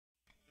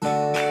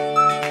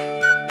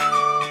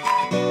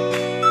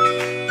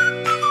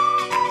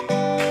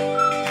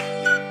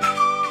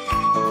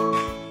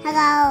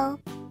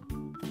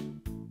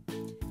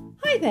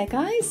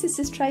guys, this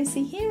is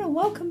Tracy here and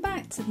welcome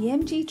back to the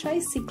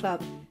MGTracey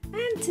Club.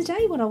 And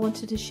today what I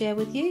wanted to share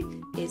with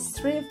you is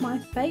 3 of my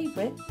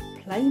favourite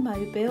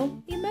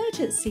Playmobil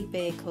emergency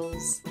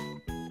vehicles.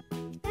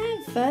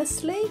 And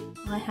firstly,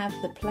 I have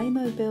the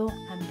Playmobil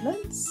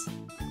ambulance,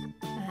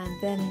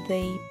 and then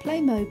the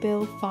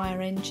Playmobil fire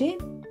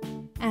engine,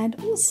 and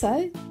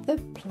also the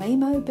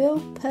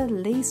Playmobil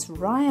police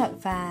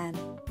riot van.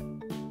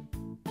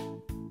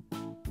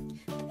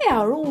 They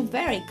are all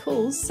very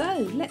cool,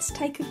 so let's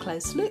take a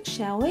close look,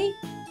 shall we?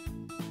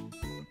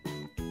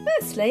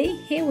 Firstly,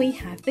 here we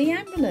have the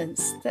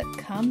ambulance that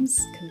comes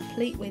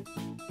complete with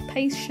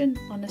patient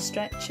on a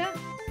stretcher,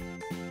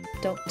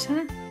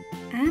 doctor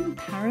and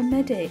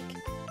paramedic.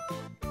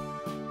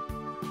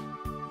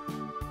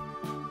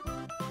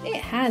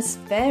 It has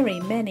very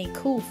many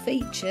cool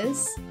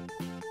features.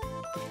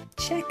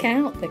 Check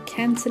out the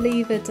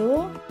cantilever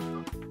door.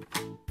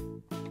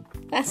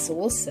 That's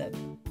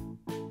awesome.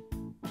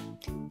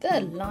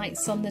 The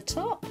lights on the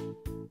top,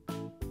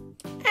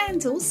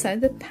 and also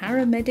the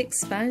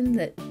paramedic's phone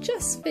that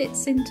just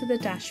fits into the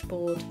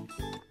dashboard.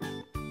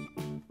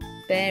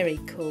 Very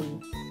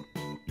cool.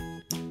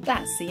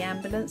 That's the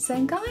ambulance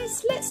then,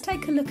 guys. Let's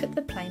take a look at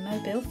the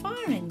Playmobil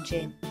fire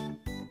engine.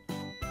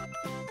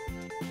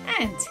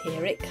 And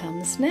here it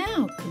comes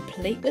now,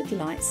 complete with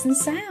lights and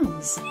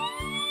sounds.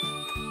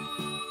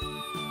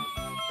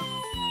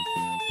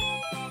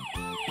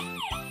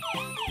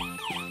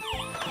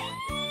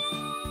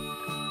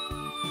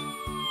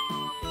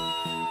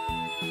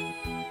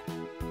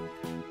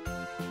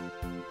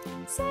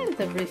 So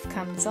the roof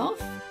comes off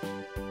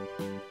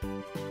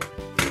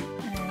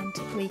and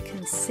we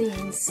can see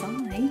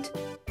inside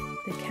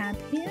the cab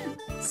here,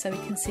 so we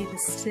can see the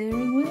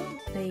steering wheel,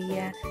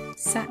 the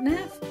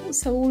sat-nav,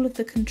 also all of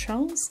the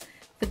controls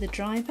for the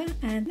driver,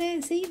 and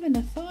there's even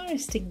a fire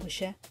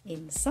extinguisher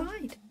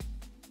inside.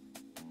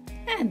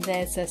 And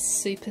there's a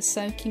super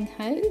soaking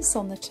hose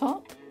on the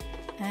top,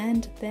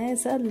 and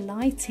there's a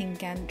lighting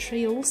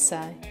gantry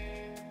also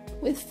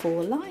with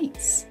 4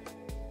 lights.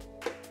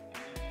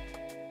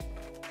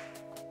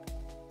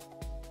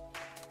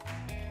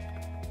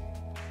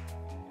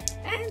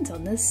 And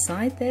on the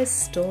side there's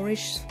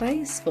storage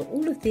space for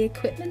all of the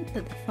equipment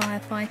that the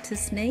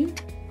firefighters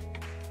need.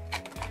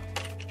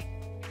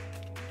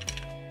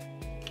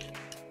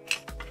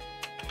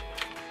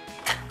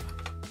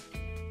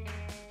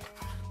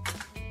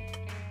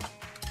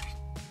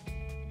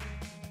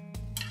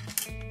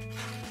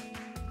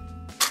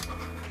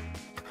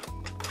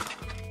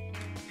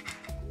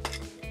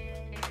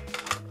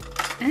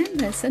 And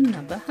there's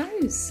another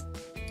hose.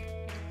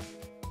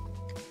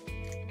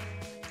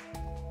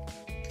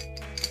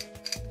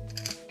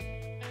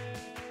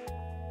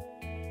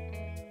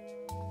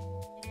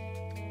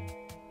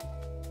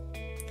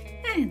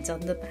 And on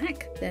the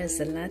back there's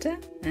a ladder,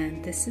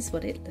 and this is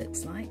what it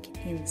looks like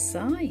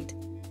inside.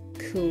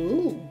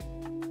 Cool!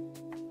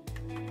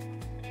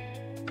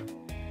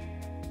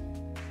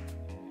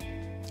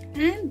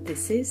 And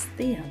this is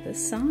the other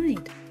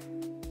side.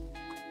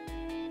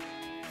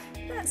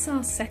 That's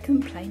our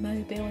second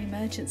Playmobil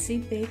emergency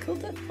vehicle,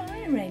 the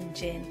fire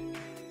engine.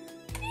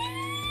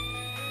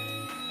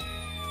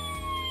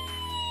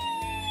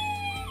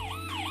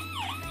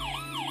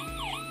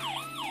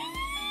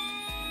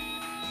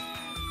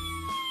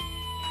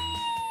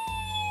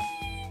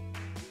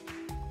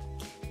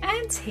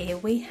 And here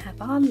we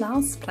have our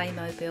last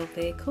Playmobil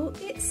vehicle.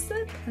 It's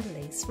the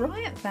police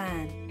riot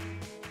van.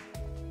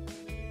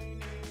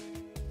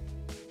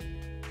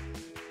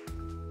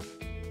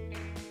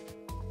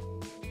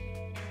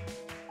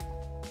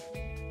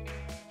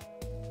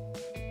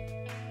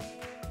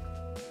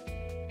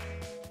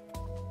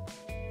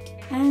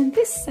 And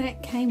this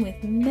set came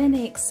with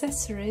many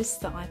accessories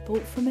that I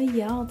bought from a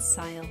yard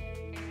sale.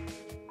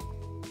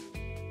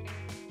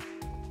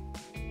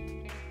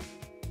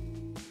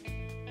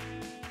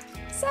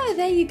 So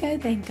there you go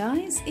then,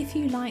 guys. If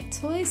you like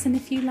toys and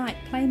if you like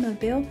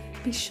Playmobil,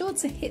 be sure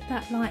to hit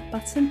that like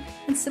button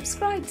and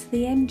subscribe to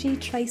the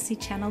MGTracey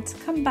channel to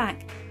come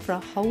back for a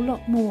whole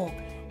lot more.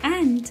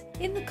 And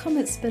in the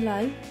comments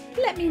below,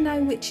 let me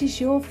know which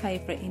is your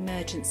favourite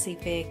emergency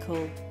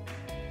vehicle.